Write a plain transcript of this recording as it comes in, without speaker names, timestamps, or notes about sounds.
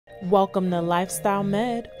Welcome to Lifestyle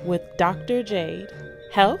Med with Dr. Jade.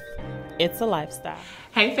 Health, it's a lifestyle.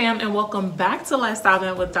 Hey fam, and welcome back to Lifestyle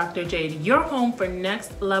Med with Dr. Jade, your home for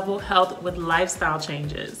next level health with lifestyle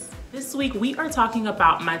changes. This week we are talking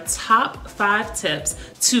about my top 5 tips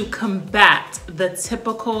to combat the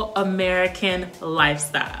typical American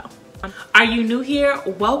lifestyle. Are you new here?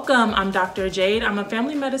 Welcome. I'm Dr. Jade. I'm a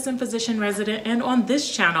family medicine physician resident, and on this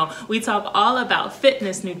channel, we talk all about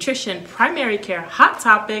fitness, nutrition, primary care, hot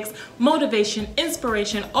topics, motivation,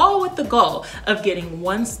 inspiration, all with the goal of getting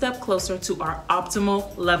one step closer to our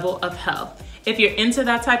optimal level of health. If you're into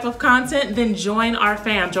that type of content, then join our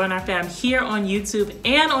fam. Join our fam here on YouTube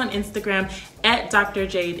and on Instagram at Dr.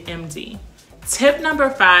 Jade MD. Tip number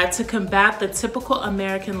 5 to combat the typical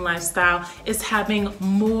American lifestyle is having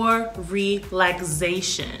more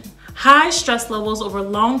relaxation. High stress levels over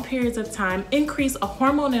long periods of time increase a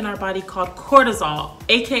hormone in our body called cortisol,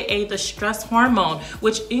 aka the stress hormone,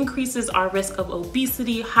 which increases our risk of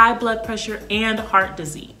obesity, high blood pressure, and heart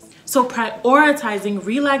disease. So prioritizing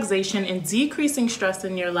relaxation and decreasing stress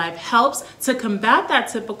in your life helps to combat that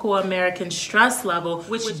typical American stress level,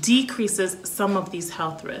 which decreases some of these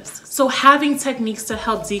health risks. So having techniques to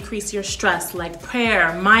help decrease your stress like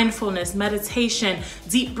prayer, mindfulness, meditation,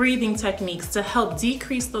 deep breathing techniques to help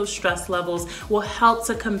decrease those stress levels will help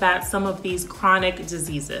to combat some of these chronic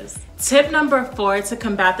diseases. Tip number 4 to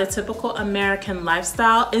combat the typical American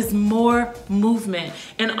lifestyle is more movement.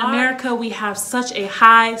 In America, we have such a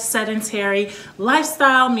high sedentary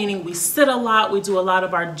lifestyle, meaning we sit a lot, we do a lot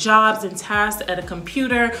of our jobs and tasks at a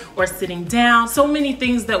computer or sitting down. So many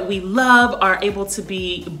things that we love are able to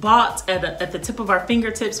be bought at the tip of our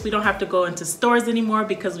fingertips. We don't have to go into stores anymore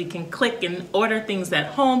because we can click and order things at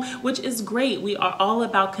home, which is great. We are all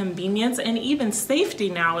about convenience and even safety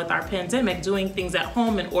now with our pandemic, doing things at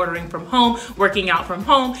home and ordering from home, working out from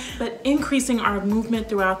home, but increasing our movement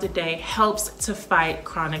throughout the day helps to fight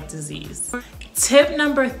chronic disease. Tip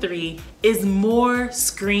number 3 is more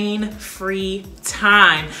screen-free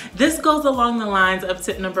time. This goes along the lines of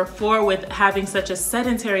tip number 4 with having such a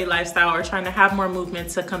sedentary lifestyle or trying to have more movement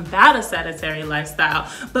to combat a sedentary lifestyle.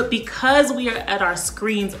 But because we are at our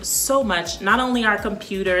screens so much, not only our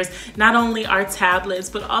computers, not only our tablets,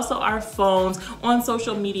 but also our phones, on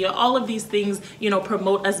social media, all of these things,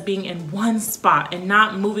 promote us being in one spot and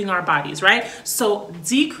not moving our bodies, right? So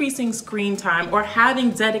decreasing screen time or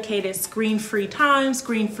having dedicated screen-free time,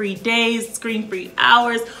 screen-free days, screen-free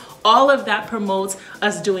hours, all of that promotes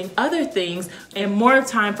us doing other things and more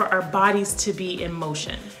time for our bodies to be in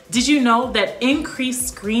motion. Did you know that increased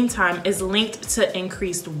screen time is linked to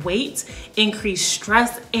increased weight, increased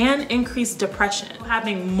stress, and increased depression?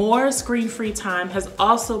 Having more screen-free time has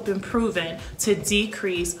also been proven to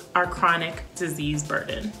decrease our chronic disease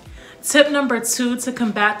burden. Tip number 2 to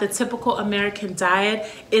combat the typical American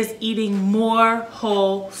diet is eating more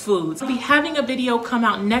whole foods. I'll be having a video come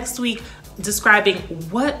out next week describing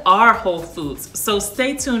what are whole foods, so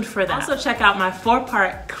stay tuned for that. Also check out my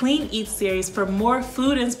 4-part Clean Eat series for more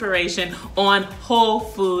food inspiration on whole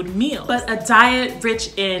food meals. But a diet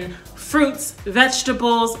rich in fruits,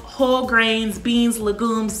 vegetables, whole grains, beans,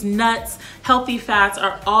 legumes, nuts, healthy fats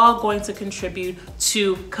are all going to contribute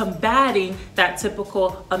to combating that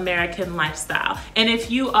typical American lifestyle. And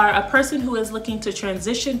if you are a person who is looking to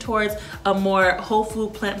transition towards a more whole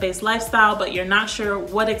food plant-based lifestyle, but you're not sure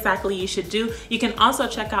what exactly you should do, you can also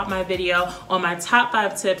check out my video on my top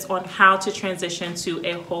 5 tips on how to transition to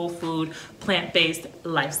a whole food plant-based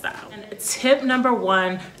lifestyle. And tip number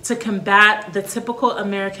 1 to combat the typical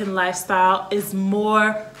American lifestyle is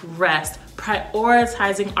more rest.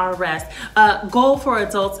 Prioritizing our rest. Goal for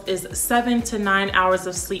adults is 7 to 9 hours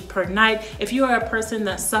of sleep per night. If you are a person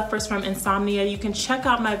that suffers from insomnia, you can check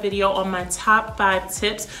out my video on my top 5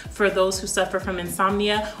 tips for those who suffer from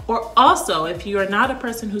insomnia. Or also, if you are not a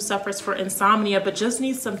person who suffers from insomnia but just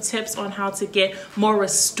needs some tips on how to get more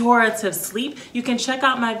restorative sleep, you can check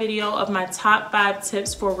out my video of my top 5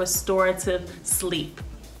 tips for restorative sleep.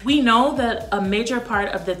 We know that a major part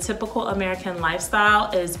of the typical American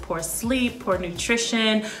lifestyle is poor sleep, poor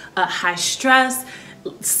nutrition, high stress,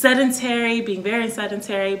 sedentary, being very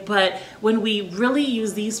sedentary, but when we really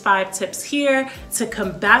use these 5 tips here to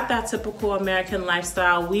combat that typical American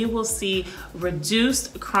lifestyle, we will see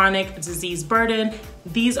reduced chronic disease burden.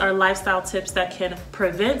 These are lifestyle tips that can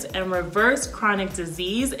prevent and reverse chronic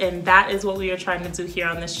disease, and that is what we are trying to do here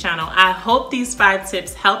on this channel. I hope these 5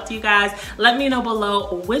 tips helped you guys. Let me know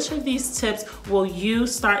below which of these tips will you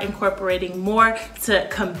start incorporating more to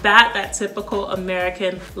combat that typical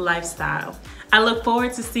American lifestyle. I look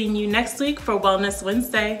forward to seeing you next week for Wellness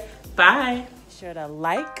Wednesday. Bye. Be sure to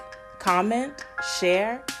like, comment,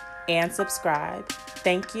 share, and subscribe.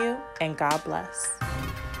 Thank you and God bless.